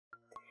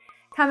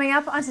Coming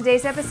up on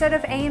today's episode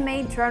of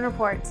AMA Drone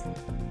Report.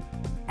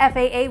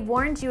 FAA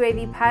warned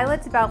UAV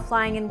pilots about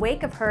flying in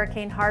wake of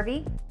Hurricane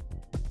Harvey.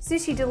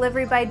 Sushi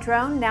delivery by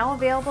drone now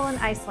available in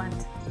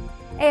Iceland.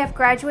 AF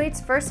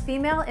graduates first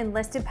female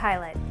enlisted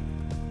pilot.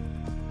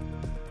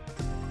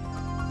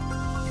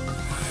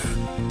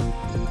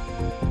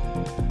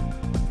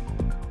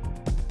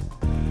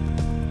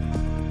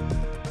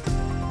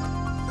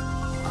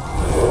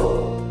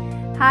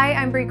 Hi,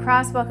 I'm Bree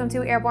Cross. Welcome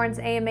to Airborne's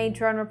AMA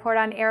Drone Report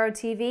on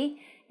Aero-TV,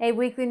 a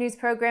weekly news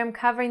program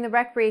covering the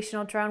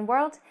recreational drone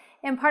world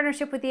in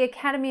partnership with the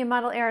Academy of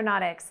Model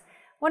Aeronautics,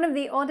 one of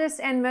the oldest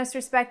and most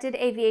respected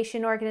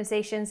aviation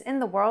organizations in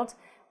the world,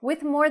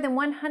 with more than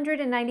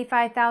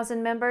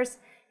 195,000 members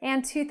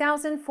and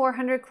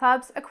 2,400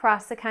 clubs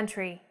across the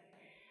country.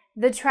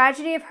 The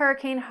tragedy of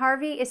Hurricane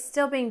Harvey is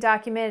still being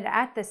documented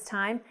at this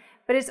time,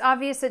 but it's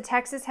obvious that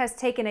Texas has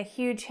taken a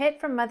huge hit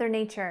from Mother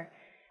Nature.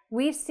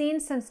 We've seen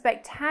some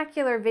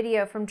spectacular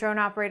video from drone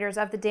operators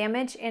of the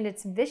damage and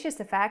its vicious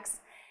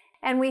effects,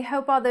 and we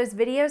hope all those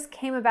videos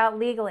came about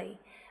legally.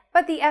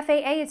 But the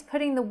FAA is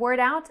putting the word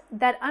out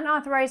that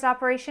unauthorized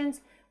operations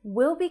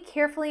will be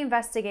carefully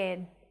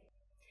investigated.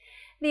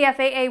 The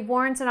FAA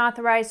warns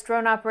unauthorized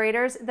drone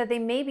operators that they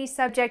may be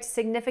subject to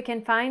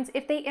significant fines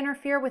if they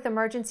interfere with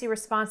emergency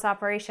response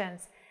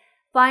operations.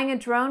 Flying a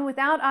drone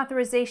without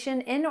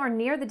authorization in or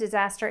near the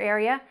disaster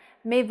area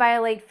may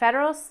violate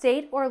federal,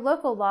 state, or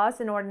local laws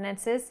and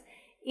ordinances,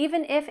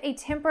 even if a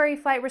temporary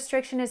flight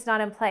restriction is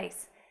not in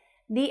place.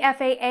 The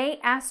FAA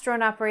asked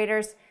drone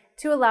operators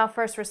to allow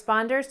first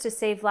responders to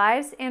save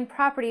lives and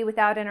property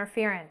without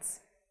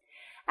interference.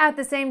 At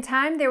the same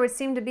time, there would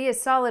seem to be a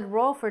solid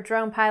role for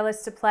drone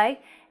pilots to play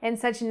in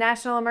such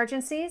national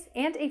emergencies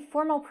and a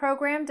formal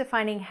program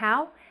defining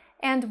how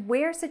and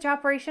where such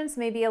operations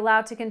may be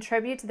allowed to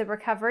contribute to the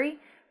recovery,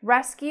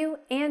 rescue,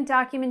 and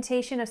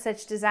documentation of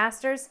such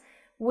disasters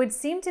would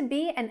seem to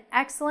be an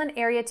excellent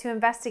area to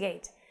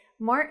investigate.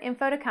 More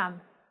info to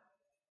come.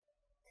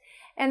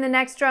 In the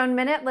next Drone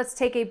Minute, let's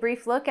take a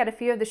brief look at a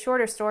few of the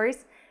shorter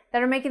stories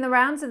that are making the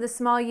rounds of the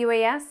small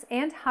UAS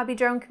and hobby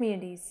drone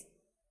communities.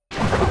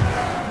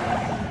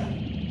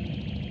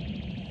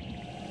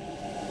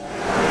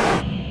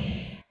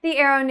 The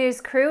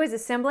Aero-News crew is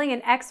assembling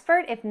an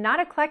expert, if not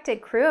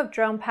eclectic, crew of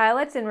drone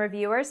pilots and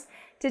reviewers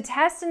to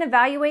test and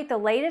evaluate the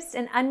latest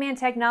in unmanned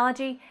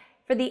technology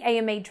for the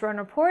AMA Drone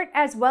Report,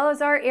 as well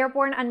as our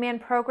Airborne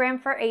Unmanned Program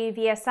for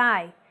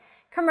AVSI.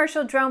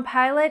 Commercial drone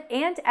pilot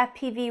and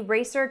FPV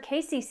racer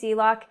Casey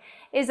Seelock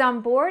is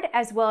on board,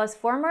 as well as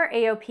former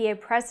AOPA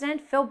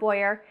President Phil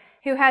Boyer,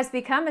 who has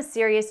become a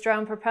serious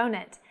drone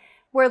proponent.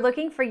 We're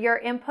looking for your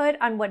input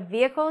on what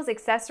vehicles,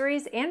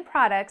 accessories, and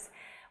products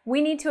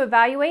we need to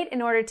evaluate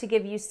in order to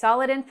give you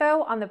solid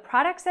info on the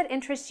products that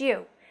interest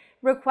you.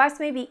 Requests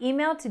may be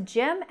emailed to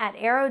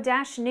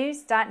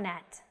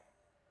jim@aero-news.net.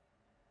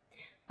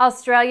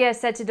 Australia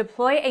is set to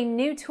deploy a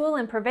new tool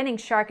in preventing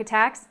shark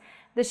attacks.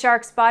 The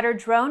Shark Spotter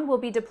drone will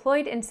be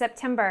deployed in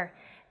September.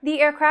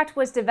 The aircraft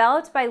was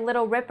developed by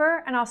Little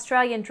Ripper, an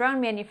Australian drone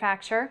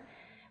manufacturer.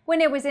 When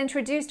it was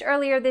introduced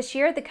earlier this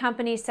year, the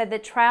company said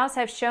that trials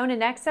have shown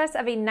in excess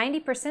of a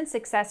 90%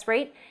 success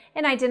rate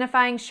in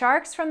identifying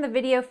sharks from the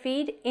video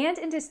feed and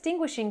in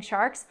distinguishing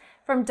sharks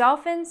from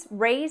dolphins,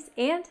 rays,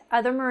 and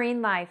other marine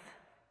life.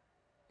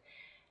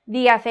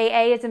 The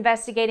FAA is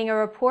investigating a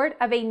report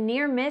of a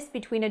near miss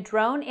between a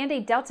drone and a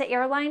Delta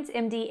Airlines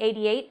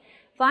MD-88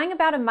 flying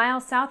about a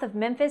mile south of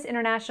Memphis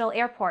International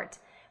Airport.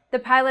 The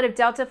pilot of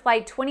Delta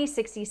Flight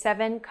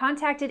 2067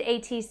 contacted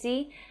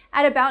ATC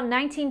at about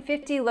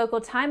 1950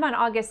 local time on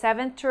August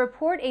 7th to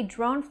report a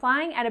drone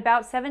flying at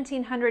about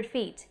 1,700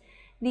 feet.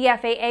 The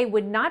FAA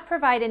would not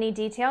provide any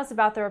details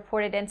about the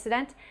reported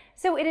incident,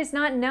 so it is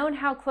not known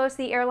how close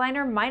the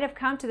airliner might have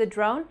come to the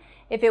drone,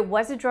 if it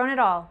was a drone at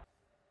all.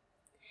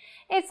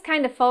 It's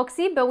kind of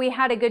folksy, but we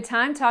had a good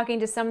time talking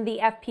to some of the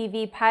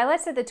FPV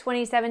pilots at the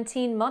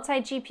 2017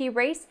 multi-GP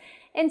race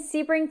in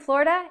Sebring,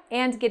 Florida,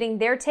 and getting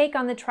their take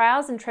on the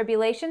trials and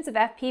tribulations of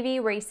FPV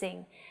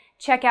racing.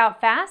 Check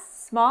out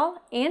Fast,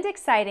 Small, and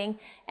Exciting,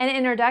 an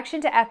introduction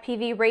to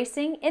FPV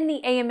racing in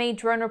the AMA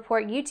Drone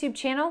Report YouTube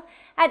channel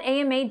at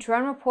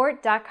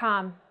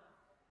amadronereport.com.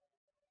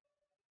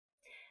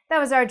 That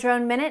was our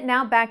Drone Minute.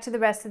 Now back to the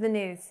rest of the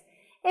news.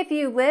 If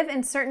you live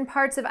in certain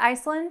parts of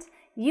Iceland,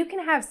 you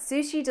can have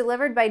sushi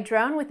delivered by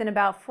drone within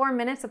about 4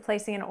 minutes of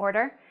placing an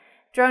order.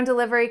 Drone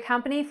delivery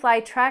company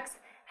Flytrex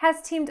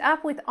has teamed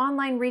up with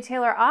online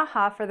retailer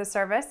AHA for the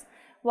service.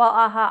 While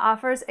AHA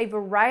offers a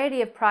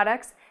variety of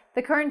products,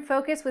 the current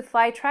focus with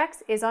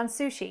Flytrex is on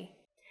sushi.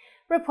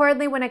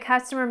 Reportedly, when a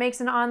customer makes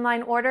an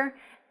online order,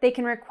 they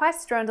can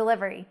request drone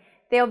delivery.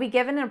 They will be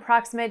given an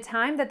approximate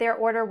time that their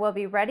order will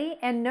be ready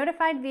and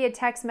notified via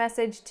text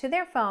message to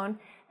their phone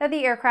that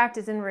the aircraft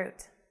is en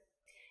route.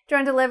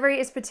 Drone delivery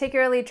is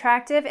particularly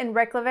attractive in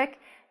Reykjavik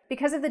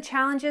because of the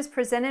challenges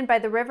presented by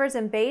the rivers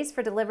and bays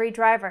for delivery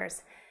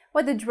drivers.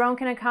 What the drone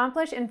can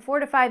accomplish in 4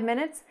 to 5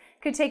 minutes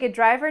could take a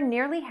driver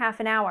nearly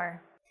half an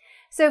hour.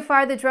 So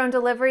far, the drone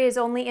delivery is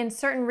only in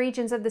certain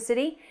regions of the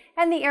city,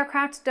 and the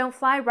aircraft don't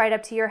fly right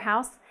up to your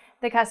house.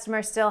 The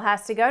customer still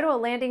has to go to a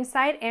landing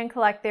site and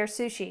collect their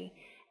sushi.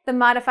 The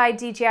modified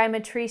DJI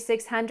Matrice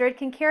 600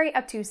 can carry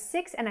up to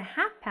 6.5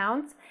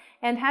 pounds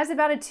and has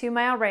about a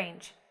 2-mile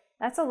range.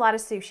 That's a lot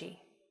of sushi.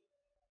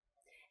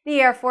 The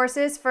Air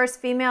Force's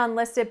first female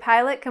enlisted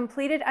pilot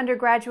completed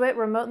undergraduate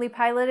remotely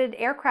piloted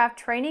aircraft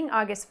training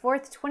August 4,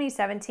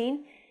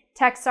 2017.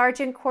 Tech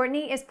Sergeant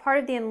Courtney is part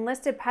of the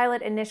Enlisted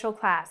Pilot Initial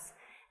Class.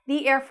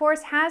 The Air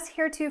Force has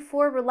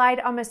heretofore relied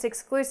almost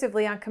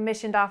exclusively on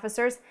commissioned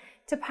officers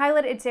to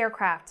pilot its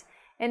aircraft.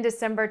 In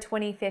December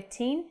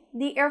 2015,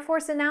 the Air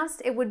Force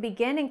announced it would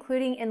begin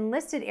including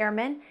enlisted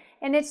airmen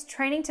in its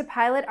training to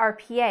pilot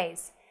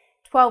RPAs.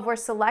 12 were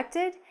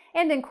selected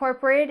and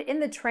incorporated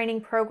in the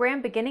training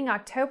program beginning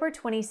October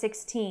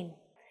 2016.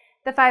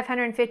 The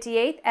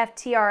 558th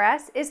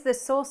FTRS is the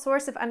sole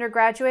source of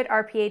undergraduate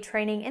RPA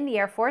training in the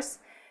Air Force.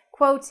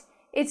 Quote,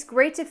 "It's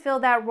great to fill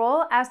that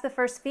role as the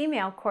first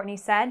female," Courtney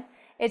said.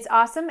 "It's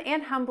awesome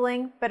and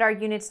humbling, but our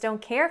units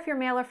don't care if you're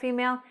male or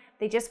female.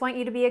 They just want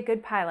you to be a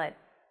good pilot."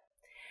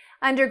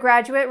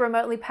 Undergraduate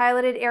remotely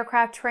piloted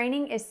aircraft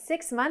training is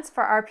 6 months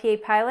for RPA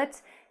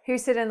pilots who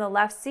sit in the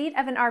left seat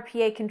of an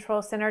RPA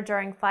control center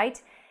during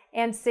flight,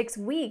 and 6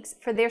 weeks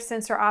for their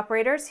sensor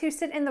operators who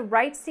sit in the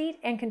right seat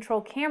and control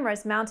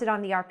cameras mounted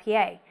on the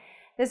RPA.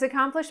 This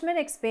accomplishment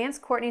expands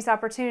Courtney's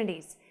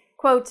opportunities.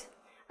 Quote,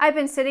 "I've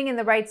been sitting in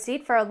the right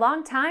seat for a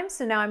long time,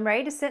 so now I'm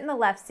ready to sit in the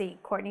left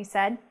seat," Courtney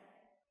said.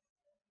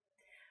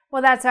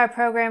 Well, that's our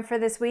program for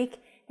this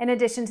week. In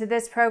addition to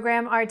this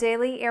program, our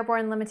daily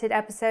Airborne Limited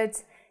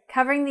episodes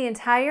covering the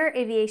entire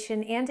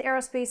aviation and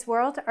aerospace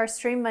world are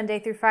streamed Monday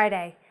through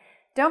Friday.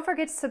 Don't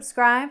forget to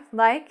subscribe,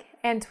 like,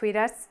 and tweet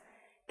us.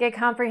 Get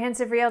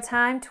comprehensive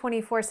real-time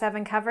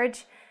 24/7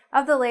 coverage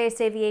of the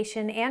latest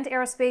aviation and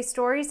aerospace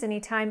stories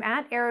anytime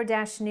at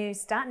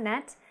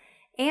aero-news.net,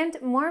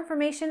 and more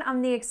information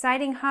on the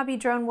exciting hobby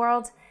drone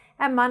world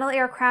at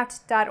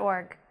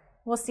modelaircraft.org.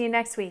 We'll see you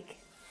next week.